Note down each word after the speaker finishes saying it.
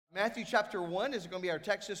Matthew chapter 1 is going to be our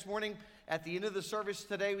text this morning. At the end of the service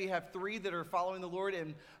today, we have 3 that are following the Lord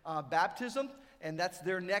in baptism, and that's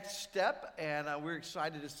their next step, and we're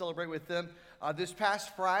excited to celebrate with them. This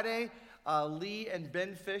past Friday, Lee and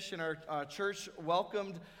Ben Fish in our church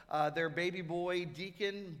welcomed their baby boy,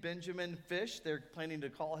 Deacon Benjamin Fish. They're planning to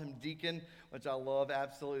call him Deacon, which I love,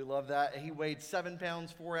 absolutely love that. He weighed 7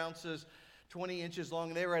 pounds, 4 ounces, 20 inches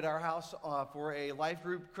long. They were at our house for a life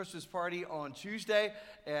group Christmas party on Tuesday,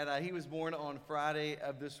 and he was born on Friday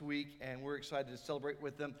of this week, and we're excited to celebrate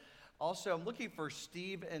with them. Also, I'm looking for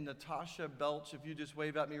Steve and Natasha Belch. If you just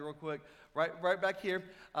wave at me real quick, right back here.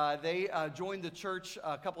 They joined the church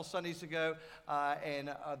a couple Sundays ago,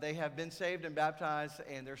 and they have been saved and baptized,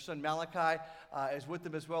 and their son Malachi is with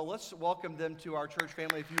them as well. Let's welcome them to our church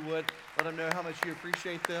family, if you would. Let them know how much you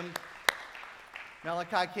appreciate them.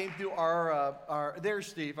 Malachi came through there's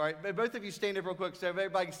Steve, all right? Both of you stand up real quick so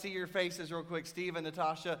everybody can see your faces real quick, Steve and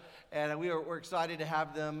Natasha, and we're excited to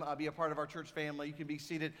have them be a part of our church family. You can be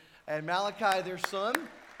seated. And Malachi, their son,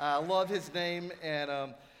 I love his name,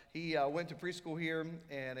 and he went to preschool here,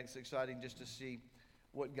 and it's exciting just to see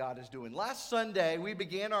what God is doing. Last Sunday, we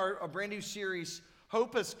began our brand new series,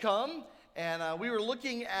 Hope Has Come, and we were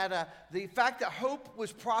looking at the fact that hope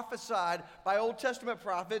was prophesied by Old Testament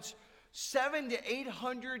prophets 700 to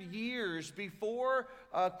 800 years before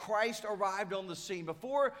Christ arrived on the scene,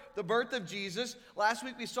 before the birth of Jesus. Last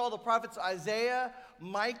week we saw the prophets Isaiah,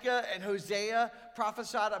 Micah, and Hosea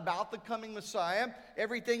prophesied about the coming Messiah.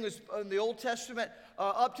 Everything was in the Old Testament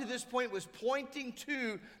up to this point was pointing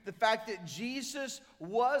to the fact that Jesus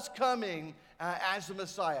was coming as the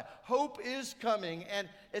Messiah. Hope is coming, and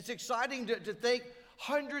it's exciting to think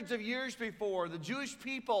hundreds of years before, the Jewish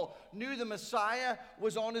people knew the Messiah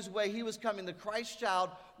was on his way. He was coming. The Christ child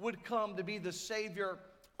would come to be the Savior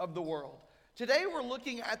of the world. Today we're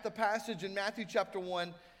looking at the passage in Matthew chapter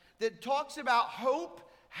 1 that talks about hope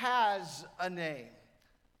has a name.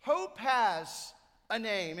 Hope has a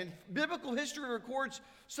name. And biblical history records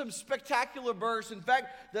some spectacular births. In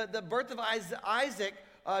fact, the birth of Isaac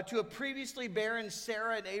to a previously barren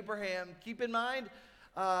Sarah and Abraham. Keep in mind,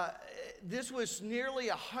 this was nearly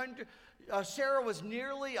 100. Sarah was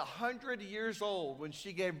nearly 100 years old when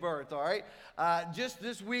she gave birth. All right. Just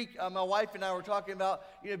this week, my wife and I were talking about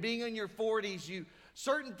being in your 40s.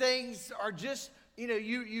 Certain things are just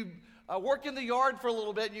you work in the yard for a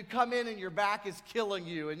little bit, and you come in and your back is killing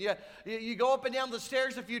you, and you go up and down the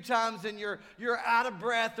stairs a few times, and you're out of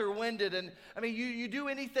breath or winded. And I mean, you do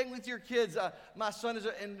anything with your kids. My son is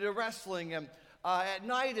into wrestling, and at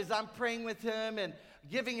night as I'm praying with him and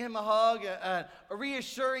giving him a hug,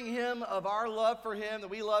 reassuring him of our love for him, that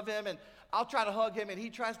we love him, and I'll try to hug him, and he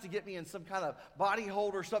tries to get me in some kind of body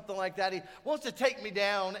hold or something like that. He wants to take me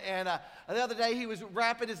down, and the other day he was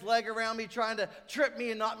wrapping his leg around me, trying to trip me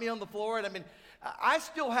and knock me on the floor, and I mean, I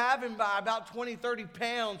still have him by about 20, 30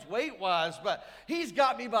 pounds weight-wise, but he's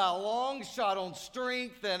got me by a long shot on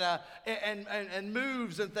strength and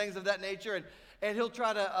moves and things of that nature, and he'll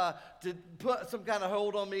try to put some kind of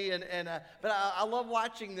hold on me, but I love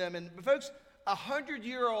watching them. And folks,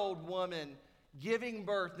 100-year-old woman giving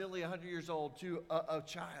birth, nearly 100 years old, to a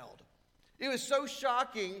child. It was so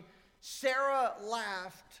shocking, Sarah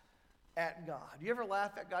laughed at God. Do you ever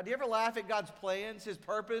laugh at God? Do you ever laugh at God's plans, his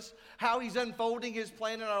purpose, how he's unfolding his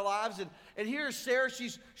plan in our lives? And here's Sarah,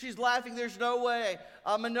 she's laughing. There's no way.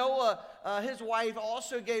 Manoah, his wife,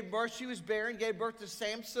 also gave birth. She was barren, gave birth to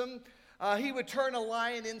Samson. He would turn a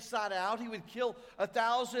lion inside out. He would kill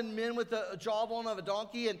 1,000 men with a jawbone of a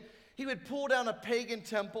donkey, and he would pull down a pagan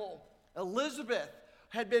temple. Elizabeth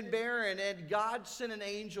had been barren, and God sent an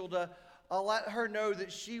angel to let her know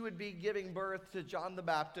that she would be giving birth to John the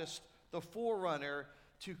Baptist, the forerunner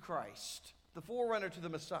to Christ, the forerunner to the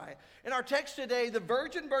Messiah. In our text today, the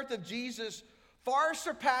virgin birth of Jesus far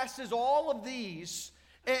surpasses all of these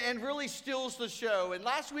and really steals the show. And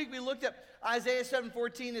last week we looked at Isaiah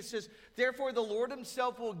 7:14. It says, "Therefore the Lord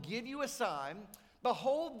himself will give you a sign.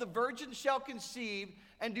 Behold, the virgin shall conceive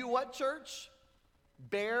and do what, church?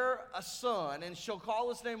 Bear a son, and shall call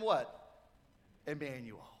his name what?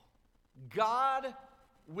 Emmanuel. God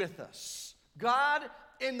with us. God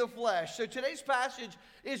in the flesh." So today's passage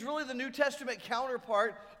is really the New Testament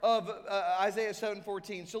counterpart of Isaiah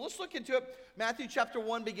 7:14. So let's look into it. Matthew chapter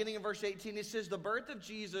 1, beginning in verse 18. It says, "The birth of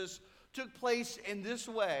Jesus took place in this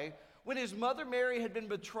way. When his mother Mary had been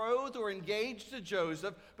betrothed or engaged to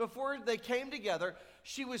Joseph, before they came together,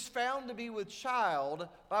 she was found to be with child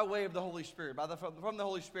by way of the Holy Spirit, from the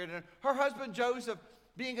Holy Spirit. And her husband Joseph,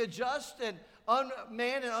 being a just and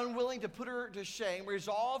man and unwilling to put her to shame,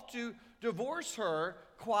 resolved to divorce her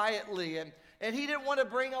quietly. And And he didn't want to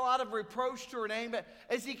bring a lot of reproach to her name. But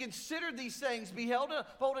as he considered these things, behold,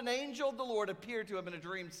 an angel of the Lord appeared to him in a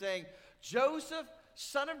dream, saying, Joseph,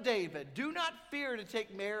 son of David, do not fear to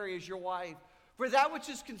take Mary as your wife, for that which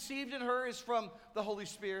is conceived in her is from the Holy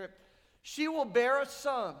Spirit. She will bear a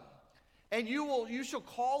son, and you shall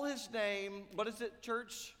call his name, what is it,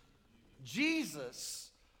 church?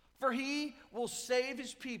 Jesus, for he will save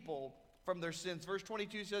his people from their sins. Verse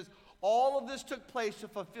 22 says, all of this took place to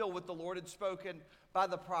fulfill what the Lord had spoken by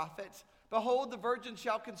the prophets. Behold, the virgin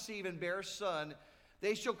shall conceive and bear a son.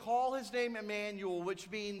 They shall call his name Emmanuel, which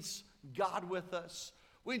means God with us.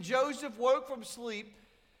 When Joseph woke from sleep,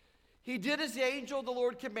 he did as the angel of the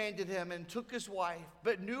Lord commanded him and took his wife,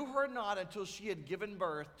 but knew her not until she had given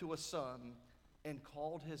birth to a son and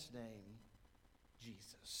called his name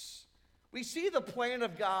Jesus. We see the plan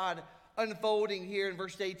of God unfolding here in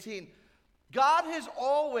verse 18. God has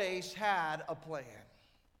always had a plan.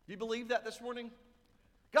 Do you believe that this morning?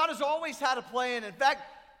 God has always had a plan. In fact,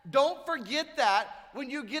 don't forget that when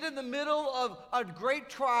you get in the middle of a great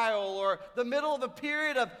trial or the middle of a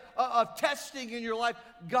period of testing in your life,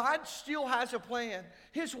 God still has a plan.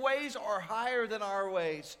 His ways are higher than our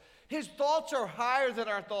ways. His thoughts are higher than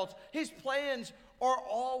our thoughts. His plans are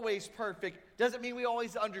always perfect. Doesn't mean we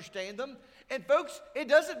always understand them. And folks, it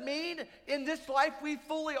doesn't mean in this life we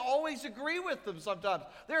fully always agree with them sometimes.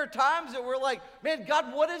 There are times that we're like, man,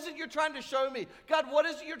 God, what is it you're trying to show me? God, what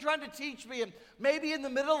is it you're trying to teach me? And maybe in the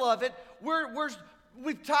middle of it,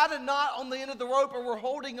 we've tied a knot on the end of the rope, or we're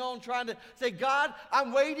holding on trying to say, God,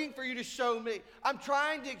 I'm waiting for you to show me. I'm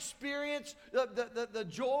trying to experience the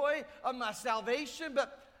joy of my salvation,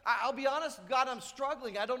 but I'll be honest, God, I'm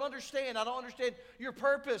struggling. I don't understand. I don't understand your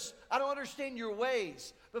purpose. I don't understand your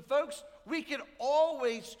ways. But folks, we can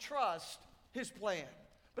always trust his plan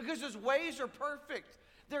because his ways are perfect.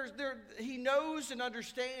 He knows and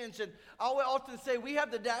understands. And I often say we have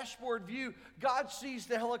the dashboard view. God sees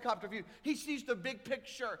the helicopter view. He sees the big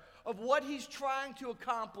picture of what he's trying to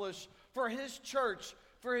accomplish for his church,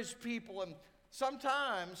 for his people. And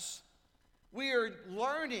sometimes we are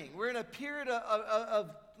learning. We're in a period of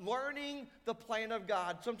learning the plan of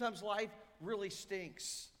God. Sometimes life really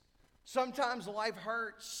stinks. Sometimes life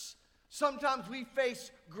hurts. Sometimes we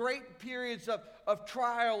face great periods of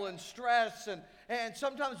trial and stress, and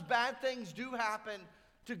sometimes bad things do happen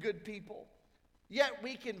to good people. Yet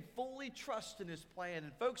we can fully trust in his plan.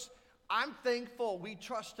 And folks, I'm thankful we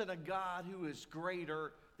trust in a God who is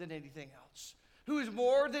greater than anything else, who is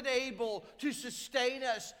more than able to sustain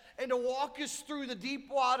us and to walk us through the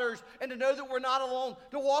deep waters and to know that we're not alone,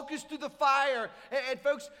 to walk us through the fire. And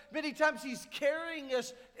folks, many times he's carrying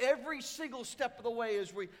us every single step of the way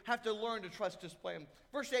as we have to learn to trust his plan.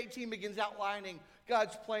 Verse 18 begins outlining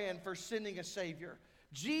God's plan for sending a Savior.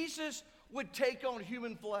 Jesus would take on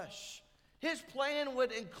human flesh. His plan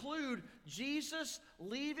would include Jesus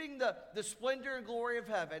leaving the splendor and glory of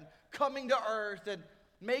heaven, coming to earth, and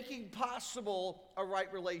making possible a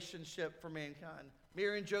right relationship for mankind.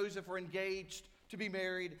 Mary and Joseph were engaged to be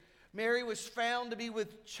married. Mary was found to be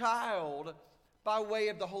with child by way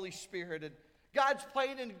of the Holy Spirit. And God's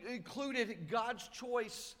plan included God's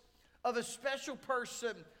choice of a special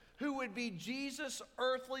person who would be Jesus'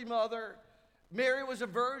 earthly mother. Mary was a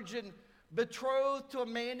virgin betrothed to a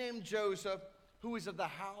man named Joseph, who was of the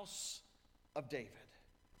house of David.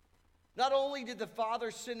 Not only did the Father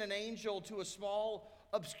send an angel to a small,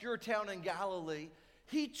 obscure town in Galilee,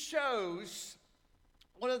 he chose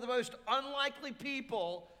one of the most unlikely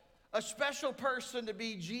people, a special person, to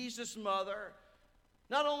be Jesus' mother.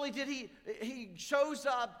 Not only did he shows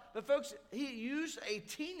up, but folks, he used a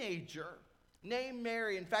teenager named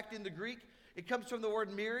Mary. In fact, in the Greek, it comes from the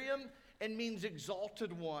word Miriam and means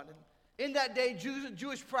exalted one. In that day,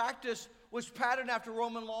 Jewish practice was patterned after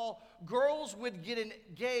Roman law. Girls would get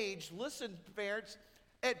engaged, listen, parents,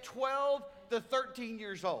 at 12 to 13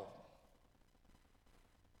 years old.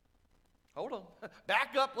 Hold on.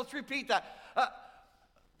 Back up. Let's repeat that.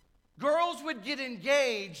 Girls would get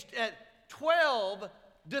engaged at 12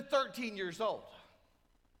 to 13 years old.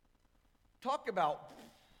 Talk about,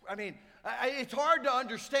 it's hard to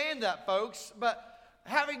understand that, folks, but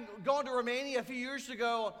having gone to Romania a few years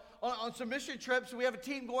ago on some mission trips, we have a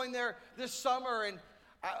team going there this summer, and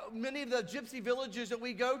many of the gypsy villages that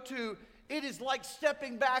we go to, it is like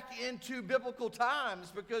stepping back into biblical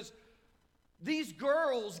times because these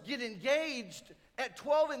girls get engaged at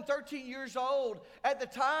 12 and 13 years old. At the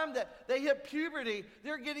time that they hit puberty,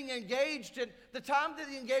 they're getting engaged. And the time that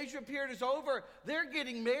the engagement period is over, they're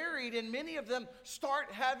getting married. And many of them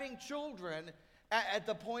start having children at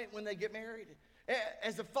the point when they get married.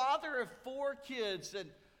 As a father of 4 kids and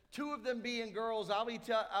two of them being girls. I'll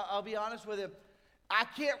be honest with you. I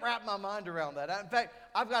can't wrap my mind around that. In fact,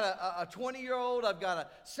 I've got a 20-year-old, I've got a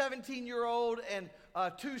 17-year-old, and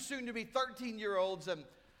two soon-to-be 13-year-olds, and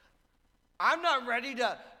I'm not ready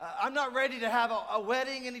to have a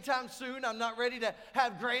wedding anytime soon. I'm not ready to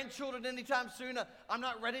have grandchildren anytime soon. I'm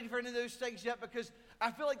not ready for any of those things yet because I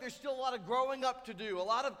feel like there's still a lot of growing up to do, a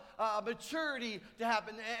lot of maturity to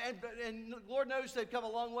happen. And Lord knows they've come a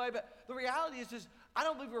long way. But the reality is I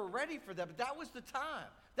don't believe we're ready for that. But that was the time.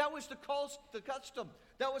 That was the custom.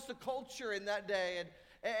 That was the culture in that day.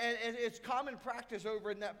 And it's common practice over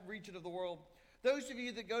in that region of the world. Those of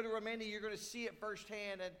you that go to Romania, you're going to see it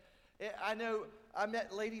firsthand. And I know I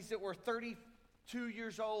met ladies that were 32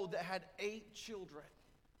 years old that had 8 children.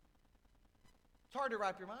 It's hard to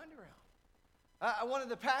wrap your mind around. One of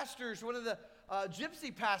the pastors, one of the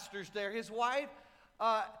gypsy pastors there, his wife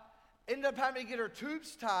ended up having to get her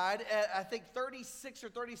tubes tied at, I think, 36 or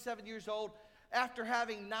 37 years old after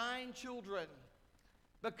having 9 children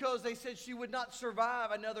because they said she would not survive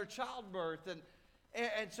another childbirth.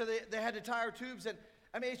 And so they had to tie her tubes. And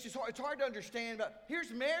I mean, it's hard to understand, but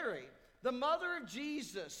here's Mary, the mother of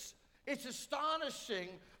Jesus. It's astonishing.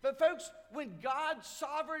 But folks, when God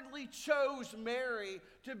sovereignly chose Mary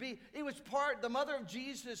to be, the mother of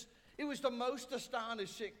Jesus, it was the most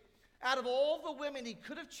astonishing. Out of all the women he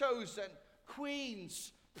could have chosen,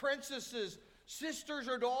 queens, princesses, sisters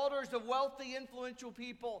or daughters of wealthy, influential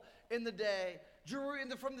people in the day,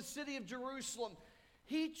 from the city of Jerusalem,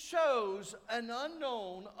 he chose an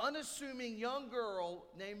unknown, unassuming young girl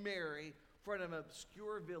named Mary from an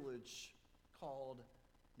obscure village called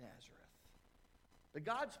Nazareth. But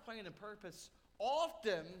God's plan and purpose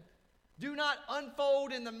often do not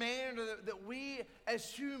unfold in the manner that we as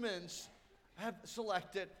humans have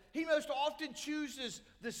selected. He most often chooses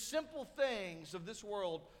the simple things of this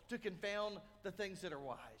world to confound the things that are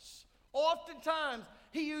wise. Oftentimes,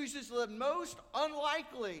 he uses the most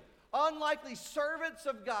unlikely servants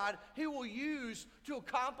of God he will use to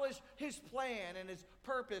accomplish his plan and his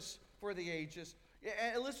purpose for the ages.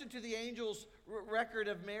 And listen to the angel's record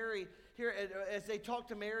of Mary here as they talk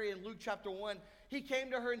to Mary in Luke chapter 1. He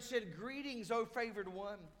came to her and said, "Greetings, O favored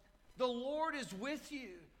one. The Lord is with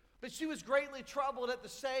you." But she was greatly troubled at the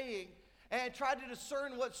saying and tried to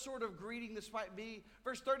discern what sort of greeting this might be.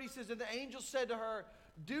 Verse 30 says, "And the angel said to her,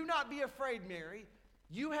 'Do not be afraid, Mary.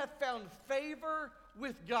 You have found favor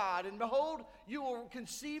with God, and behold, you will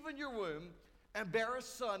conceive in your womb and bear a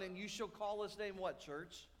son, and you shall call his name,'" what,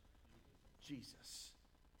 church? Jesus.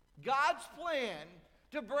 God's plan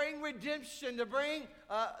to bring redemption, to bring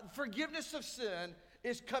forgiveness of sin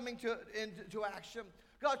is coming into action.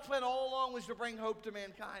 God's plan all along was to bring hope to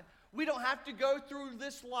mankind. We don't have to go through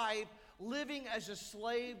this life living as a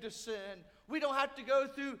slave to sin. We don't have to go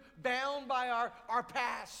through bound by our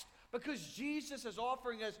past because Jesus is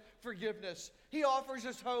offering us forgiveness. He offers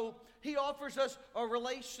us hope. He offers us a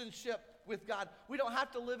relationship with God. We don't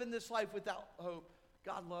have to live in this life without hope.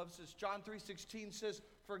 God loves us. John 3:16 says,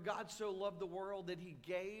 "For God so loved the world that he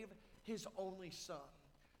gave his only son,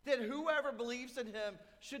 that whoever believes in him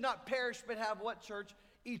should not perish but have" what, church?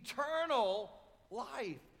 Eternal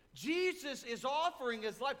life. Jesus is offering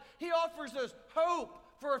his life. He offers us hope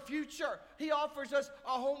for a future. He offers us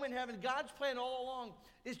a home in heaven. God's plan all along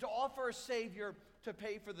is to offer a Savior to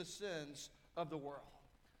pay for the sins of the world.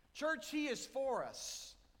 Church, he is for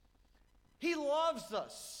us. He loves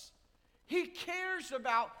us. He cares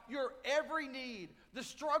about your every need, the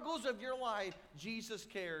struggles of your life. Jesus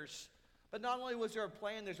cares. But not only was there a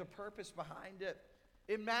plan, there's a purpose behind it.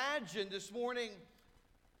 Imagine this morning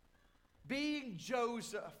being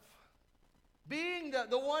Joseph, being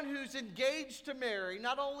the one who's engaged to Mary.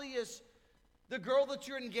 Not only is the girl that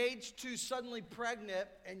you're engaged to suddenly pregnant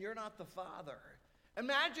and you're not the father.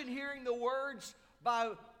 Imagine hearing the words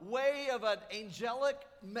by way of an angelic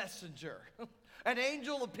messenger. An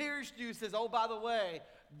angel appears to you and says, "Oh, by the way,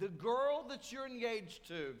 the girl that you're engaged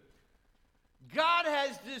to, God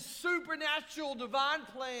has this supernatural divine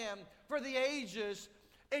plan for the ages,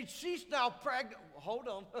 and she's now pregnant." Hold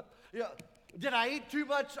on. Yeah. Did I eat too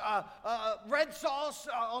much red sauce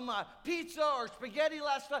on my pizza or spaghetti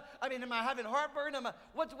last night? I mean, am I having heartburn?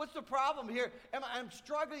 What's the problem here? I'm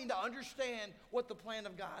struggling to understand what the plan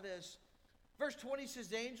of God is. Verse 20 says,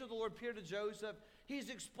 "The angel of the Lord appeared to Joseph." He's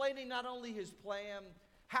explaining not only his plan,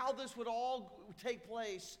 how this would all take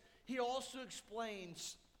place, he also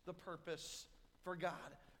explains the purpose for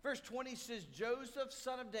God. Verse 20 says, "Joseph,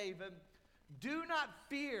 son of David, do not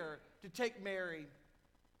fear to take Mary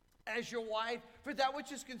as your wife, for that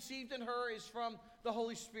which is conceived in her is from the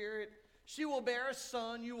Holy Spirit. She will bear a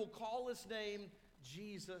son. You will call his name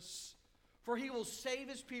Jesus. for he will save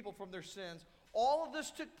his people from their sins. All of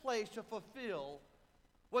this took place to fulfill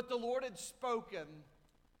what the Lord had spoken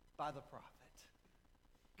by the prophet.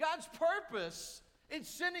 God's purpose in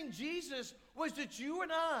sending Jesus was that you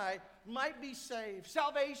and I might be saved.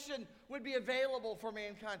 Salvation would be available for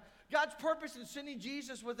mankind. God's purpose in sending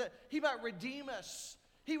Jesus was that he might redeem us.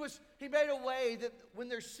 He made a way that when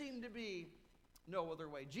there seemed to be no other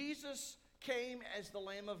way. Jesus came as the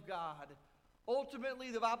Lamb of God.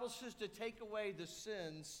 Ultimately, the Bible says to take away the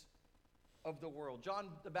sins of the world. John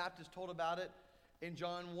the Baptist told about it in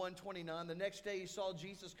John 1:29. The next day he saw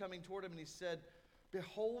Jesus coming toward him and he said,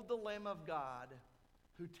 "Behold the Lamb of God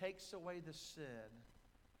who takes away the sin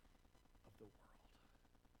of the world."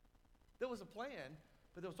 There was a plan,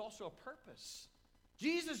 but there was also a purpose.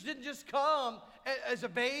 Jesus didn't just come as a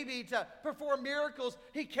baby to perform miracles.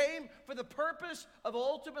 He came for the purpose of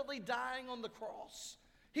ultimately dying on the cross.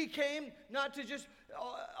 He came not to just,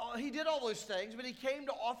 he did all those things, but he came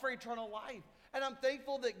to offer eternal life. And I'm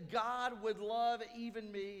thankful that God would love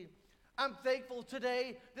even me. I'm thankful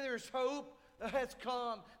today that there's hope that has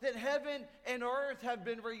come, that heaven and earth have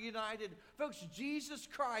been reunited. Folks, Jesus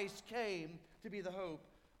Christ came to be the hope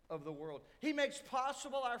of the world. He makes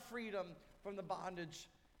possible our freedom from the bondage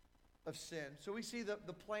of sin. So we see the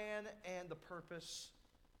plan and the purpose.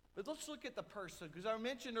 But let's look at the person, because I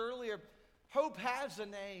mentioned earlier, hope has a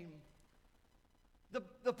name.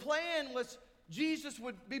 The plan was Jesus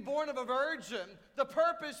would be born of a virgin. The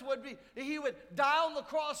purpose would be he would die on the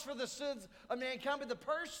cross for the sins of mankind. But the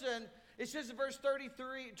person, it says in verse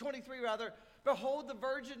 23, "Behold, the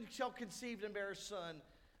virgin shall conceive and bear a son.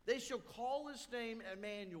 They shall call his name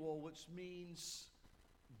Emmanuel," which means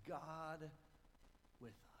God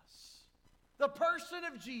with us. The person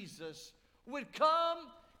of Jesus would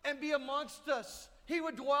come and be amongst us. He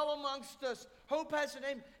would dwell amongst us. Hope has a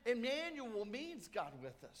name. Emmanuel means God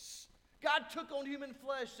with us. God took on human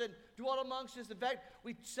flesh and dwelt amongst us. In fact,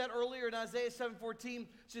 we said earlier in Isaiah 7:14,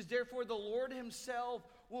 it says, "Therefore the Lord himself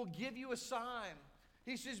will give you a sign."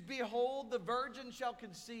 He says, "Behold, the virgin shall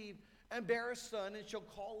conceive and bear a son, and shall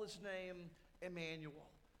call his name Emmanuel."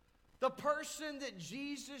 The person that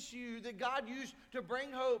Jesus used, that God used to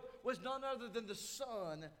bring hope, was none other than the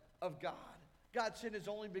Son of God. God sent his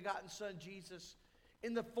only begotten Son, Jesus,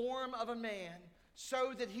 in the form of a man,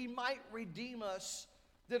 so that he might redeem us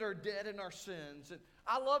that are dead in our sins. And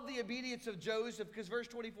I love the obedience of Joseph, because verse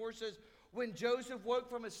 24 says, "When Joseph woke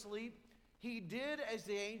from his sleep, he did as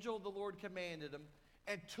the angel of the Lord commanded him,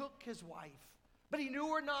 and took his wife. But he knew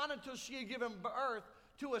her not until she had given birth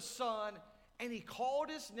to a son, and he called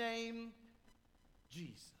his name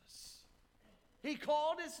Jesus." He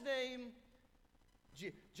called his name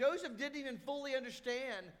Joseph didn't even fully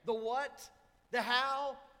understand the what, the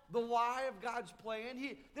how, the why of God's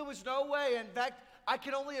plan. There was no way. In fact, I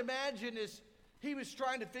can only imagine as he was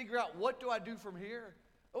trying to figure out, what do I do from here?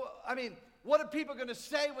 I mean, what are people going to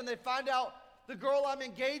say when they find out the girl I'm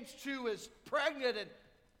engaged to is pregnant and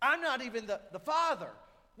I'm not even the father?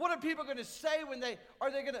 What are people going to say when the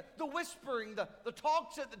whispering, the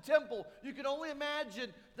talks at the temple? You can only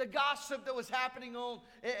imagine the gossip that was happening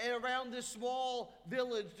around this small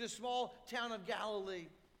village, this small town of Galilee.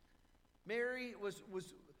 Mary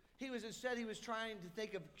he was trying to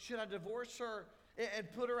think of, should I divorce her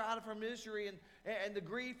and put her out of her misery and the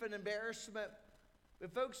grief and embarrassment?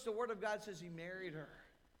 But folks, the Word of God says he married her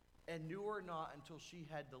and knew her not until she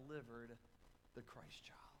had delivered the Christ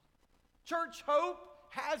child. Church, hope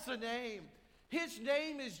has a name. His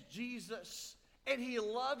name is Jesus, and he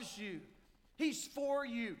loves you. He's for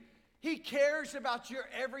you. He cares about your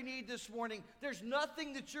every need this morning. There's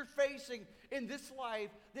nothing that you're facing in this life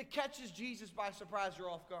that catches Jesus by surprise or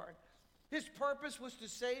off guard. His purpose was to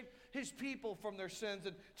save his people from their sins.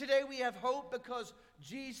 And today we have hope because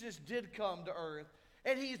Jesus did come to earth.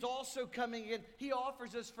 And he's also coming in. He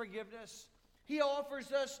offers us forgiveness. He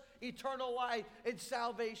offers us eternal life and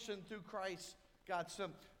salvation through Christ, God's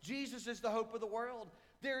Son. Jesus is the hope of the world.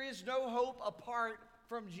 There is no hope apart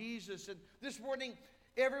from Jesus. And this morning,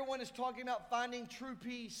 everyone is talking about finding true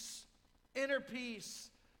peace, inner peace.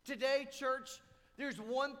 Today, church, there's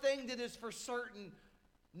one thing that is for certain.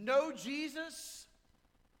 No Jesus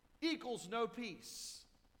equals no peace.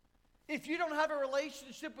 If you don't have a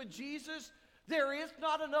relationship with Jesus, there is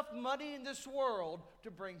not enough money in this world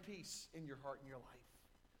to bring peace in your heart and your life.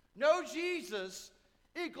 No Jesus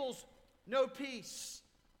equals no peace.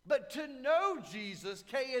 But to know Jesus,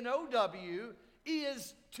 K-N-O-W,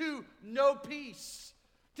 is to know peace.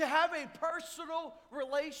 To have a personal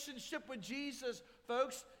relationship with Jesus,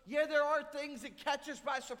 folks. Yeah, there are things that catch us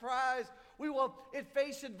by surprise. We will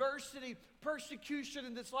face adversity, persecution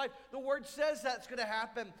in this life. The Word says that's going to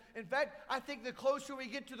happen. In fact, I think the closer we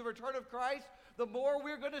get to the return of Christ, the more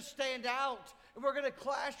we're going to stand out. And we're going to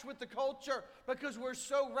clash with the culture because we're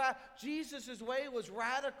so Jesus' way was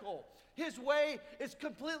radical. His way is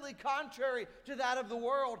completely contrary to that of the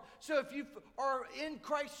world. So if you are in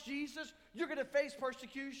Christ Jesus, you're going to face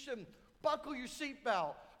persecution. Buckle your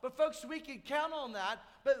seatbelt. But folks, we can count on that.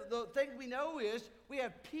 But the thing we know is we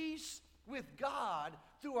have peace with God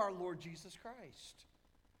through our Lord Jesus Christ.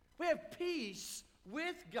 We have peace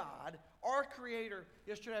with God, our Creator.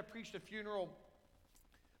 Yesterday I preached a funeral.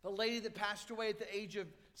 The lady that passed away at the age of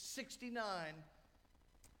 69.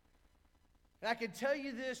 And I can tell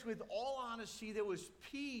you this with all honesty, there was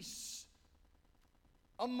peace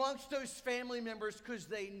amongst those family members because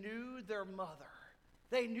they knew their mother.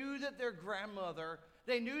 They knew that their grandmother,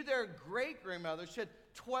 they knew their great-grandmother. She had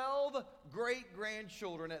 12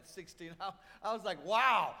 great-grandchildren at 16. I was like,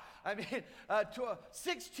 wow. I mean,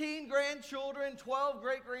 16 grandchildren, 12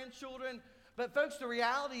 great-grandchildren. But folks, the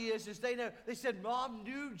reality is they said Mom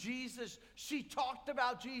knew Jesus. She talked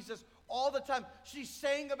about Jesus all the time. She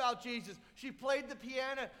sang about Jesus. She played the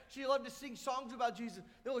piano. She loved to sing songs about Jesus.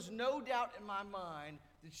 There was no doubt in my mind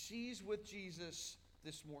that she's with Jesus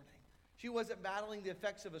this morning. She wasn't battling the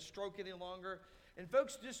effects of a stroke any longer. And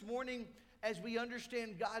folks, this morning, as we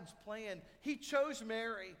understand God's plan, He chose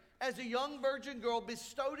Mary as a young virgin girl,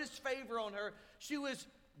 bestowed His favor on her. She was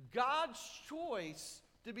God's choice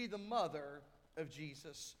to be the mother of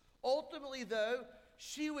Jesus. Ultimately, though,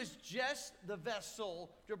 she was just the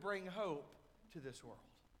vessel to bring hope to this world.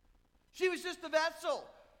 She was just the vessel.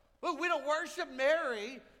 But we don't worship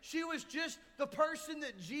Mary. She was just the person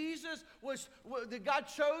that that God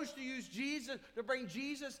chose to use Jesus, to bring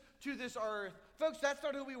Jesus to this earth. Folks, that's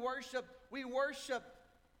not who we worship. We worship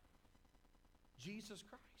Jesus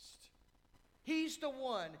Christ. He's the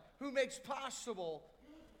one who makes possible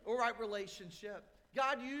a right relationship.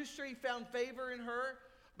 God used her, He found favor in her,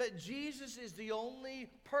 but Jesus is the only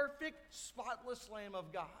perfect, spotless Lamb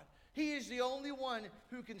of God. He is the only one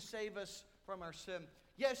who can save us from our sin.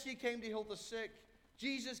 Yes, He came to heal the sick.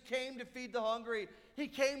 Jesus came to feed the hungry. He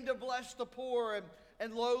came to bless the poor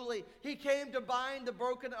and lowly. He came to bind the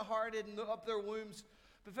brokenhearted and up their wombs.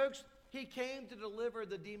 But folks, He came to deliver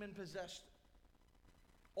the demon-possessed.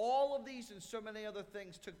 All of these and so many other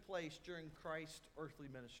things took place during Christ's earthly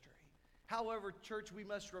ministry. However, church, we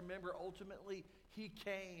must remember ultimately He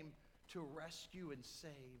came to rescue and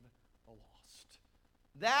save the lost.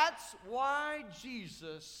 That's why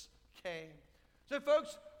Jesus came. So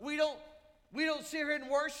folks, we don't sit here and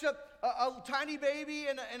worship a tiny baby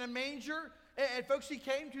in a manger. And folks, He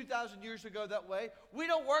came 2,000 years ago that way. We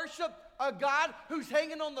don't worship a God who's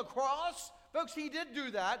hanging on the cross. Folks, He did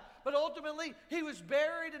do that, but ultimately He was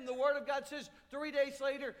buried, and the Word of God says 3 days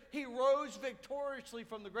later He rose victoriously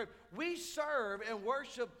from the grave. We serve and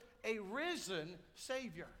worship a risen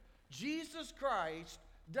Savior. Jesus Christ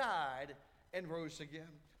died and rose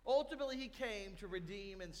again. Ultimately, He came to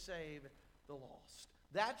redeem and save the lost.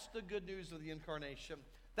 That's the good news of the incarnation.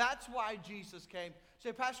 That's why Jesus came.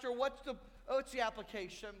 Say, Pastor, what's the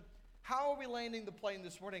application? How are we landing the plane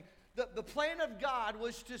this morning? The plan of God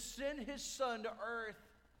was to send His Son to earth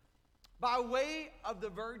by way of the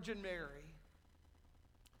Virgin Mary.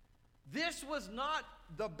 This was not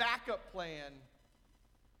the backup plan.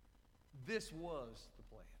 This was the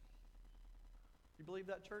plan. You believe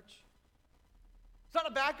that, church? It's not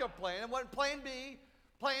a backup plan. It wasn't plan B,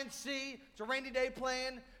 plan C. It's a rainy day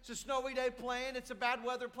plan. It's a snowy day plan. It's a bad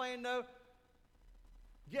weather plan. No.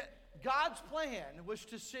 Yet God's plan was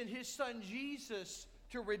to send His Son Jesus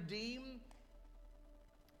to redeem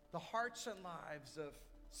the hearts and lives of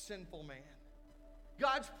sinful man.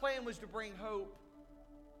 God's plan was to bring hope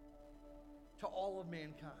to all of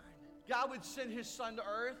mankind. God would send His Son to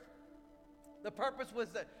earth. The purpose was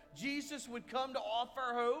that Jesus would come to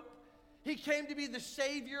offer hope. He came to be the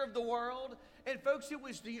Savior of the world. And folks, it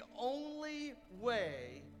was the only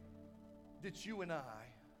way that you and I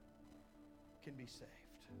can be saved.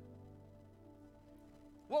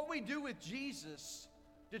 What we do with Jesus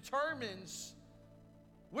determines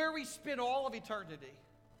where we spend all of eternity.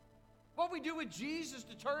 What we do with Jesus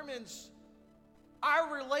determines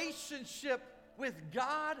our relationship with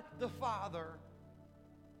God the Father.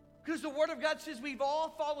 Because the Word of God says we've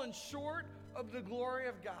all fallen short of the glory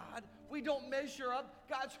of God. We don't measure up.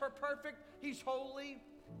 God's perfect. He's holy.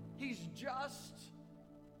 He's just.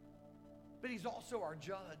 But He's also our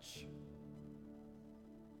judge.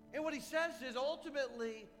 And what He says is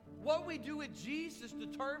ultimately what we do with Jesus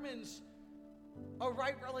determines a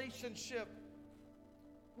right relationship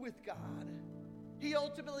with God. He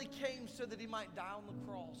ultimately came so that he might die on the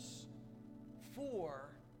cross for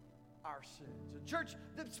our sins. A church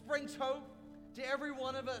that brings hope to every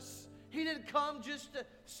one of us. He didn't come just to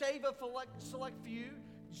save a select few.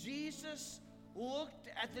 Jesus looked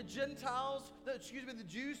at the Gentiles, the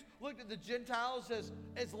Jews looked at the Gentiles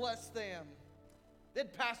as less than.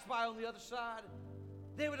 They'd pass by on the other side.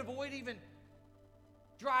 They would avoid even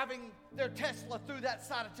driving their Tesla through that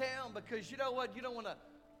side of town because you know what? You don't want to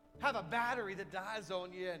have a battery that dies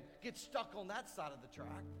on you and get stuck on that side of the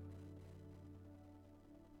track.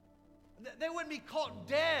 They wouldn't be caught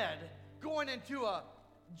dead going into a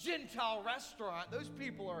Gentile restaurant. Those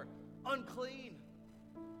people are unclean.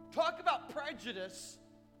 Talk about prejudice.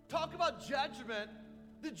 Talk about judgment.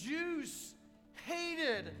 The Jews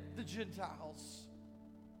hated the Gentiles.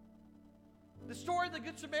 The story of the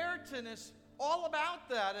Good Samaritan is all about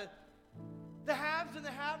that. The haves and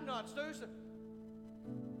the have-nots.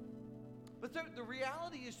 But the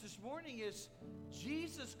reality is this morning is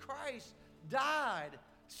Jesus Christ died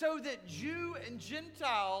so that Jew and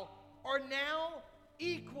Gentile are now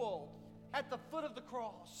equal at the foot of the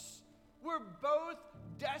cross. We're both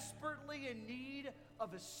desperately in need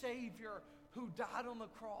of a Savior who died on the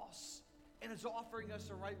cross and is offering us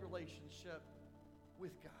a right relationship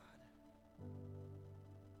with God.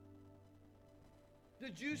 The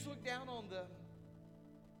Jews looked down on them.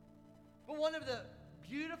 But one of the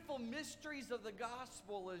beautiful mysteries of the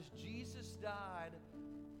gospel is Jesus died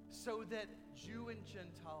so that Jew and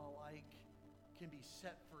Gentile alike can be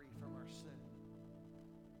set free from our sin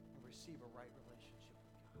and receive a right relationship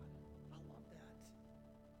with God. I love that.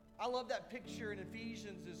 I love that picture in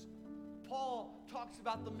Ephesians as Paul talks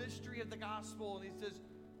about the mystery of the gospel, and he says,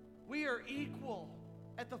 we are equal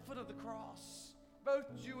at the foot of the cross, both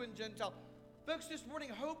Jew and Gentile. Folks, this morning,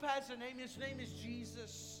 hope has a name. His name is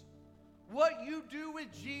Jesus. What you do with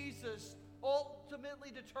Jesus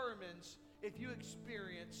ultimately determines if you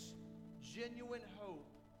experience genuine hope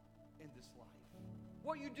in this life.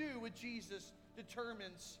 What you do with Jesus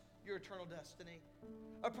determines your eternal destiny.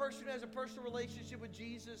 A person who has a personal relationship with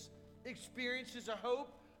Jesus experiences a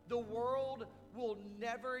hope the world will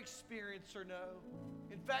never experience or know.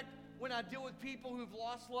 In fact, when I deal with people who've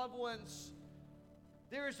lost loved ones,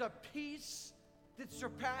 there is a peace that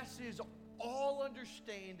surpasses all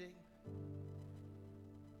understanding.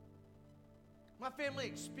 My family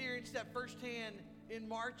experienced that firsthand in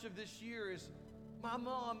March of this year as my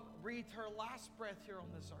mom breathed her last breath here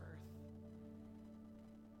on this earth.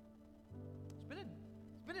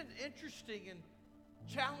 It's been an interesting and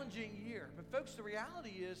challenging year. But folks, the reality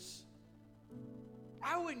is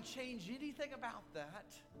I wouldn't change anything about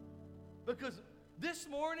that, because this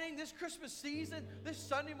morning, this Christmas season, this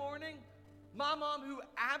Sunday morning, my mom, who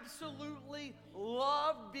absolutely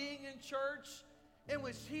loved being in church and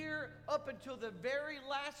was here up until the very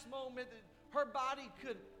last moment that her body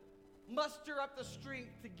could muster up the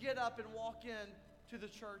strength to get up and walk in to the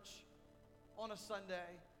church on a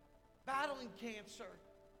Sunday, battling cancer,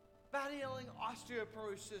 battling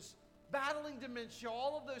osteoporosis, battling dementia,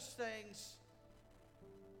 all of those things.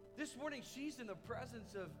 This morning, she's in the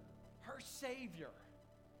presence of her Savior.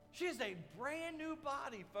 She has a brand new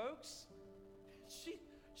body, folks.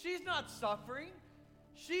 She's not suffering.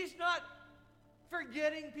 She's not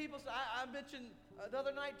forgetting people. I mentioned the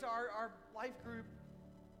other night to our life group,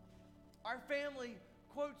 our family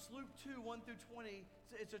quotes Luke 2, 1 through 20.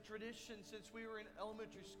 It's a tradition since we were in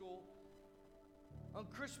elementary school. On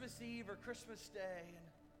Christmas Eve or Christmas Day. And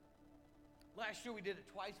last year we did it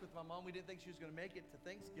twice with my mom. We didn't think she was going to make it to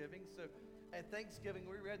Thanksgiving. So at Thanksgiving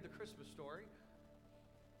we read the Christmas story.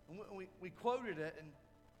 And we quoted it. And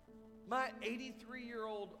my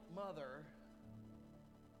 83-year-old mother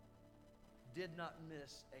did not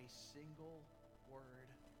miss a single word.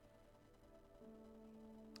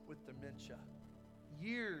 With dementia.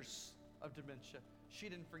 Years of dementia. She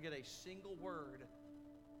didn't forget a single word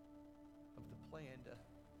of the plan to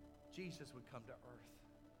Jesus would come to earth.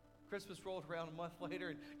 Christmas rolled around a month later,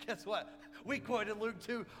 and guess what? We quoted Luke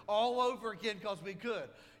 2 all over again because we could,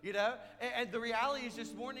 you know? And the reality is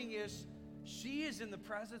this morning is she is in the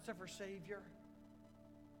presence of her Savior.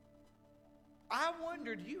 I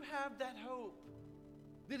wonder, do you have that hope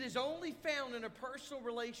that is only found in a personal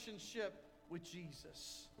relationship with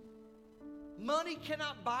Jesus? Money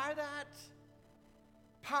cannot buy that.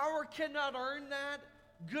 Power cannot earn that.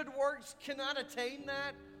 Good works cannot attain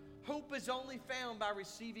that. Hope is only found by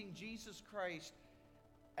receiving Jesus Christ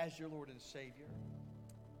as your Lord and Savior.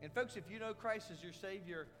 And folks, if you know Christ as your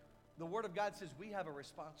Savior, the Word of God says we have a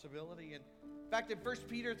responsibility. And in fact, in 1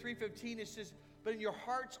 Peter 3:15, it says, but in your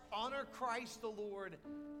hearts honor Christ the Lord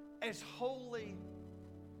as holy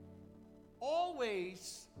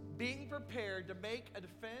always being prepared to make a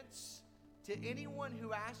defense to anyone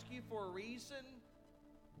who asks you for a reason.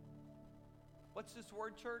 What's this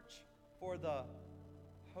word, church? For the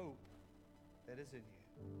hope that is in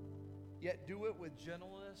you. Yet do it with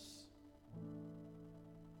gentleness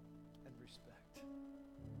and respect.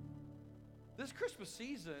 This Christmas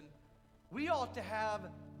season, we ought to have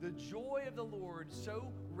the joy of the Lord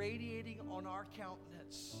so radiating on our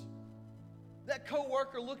countenance. That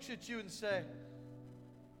coworker looks at you and say,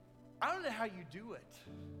 I don't know how you do it.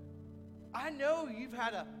 I know you've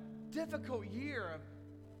had a difficult year of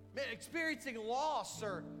experiencing loss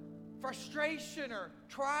or frustration or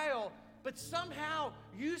trial, but somehow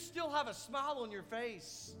you still have a smile on your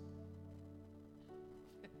face.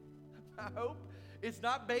 My hope is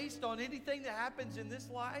not based on anything that happens in this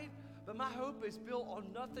life, but my hope is built on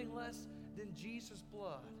nothing less than Jesus'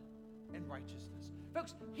 blood and righteousness.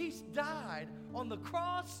 Folks, He's died on the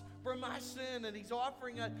cross for my sin, and He's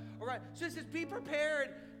offering us, all right, so it says, be prepared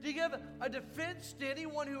to give a defense to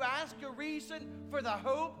anyone who asks a reason for the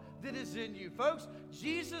hope that is in you. Folks,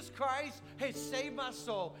 Jesus Christ has saved my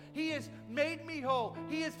soul. He has made me whole.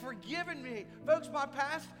 He has forgiven me. Folks, my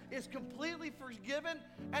past is completely forgiven,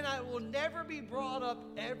 and I will never be brought up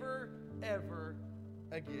ever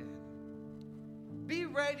again. Be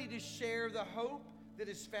ready to share the hope that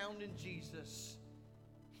is found in Jesus.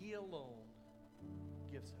 He alone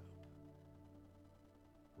gives hope.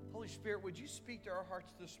 Holy Spirit, would you speak to our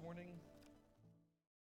hearts this morning?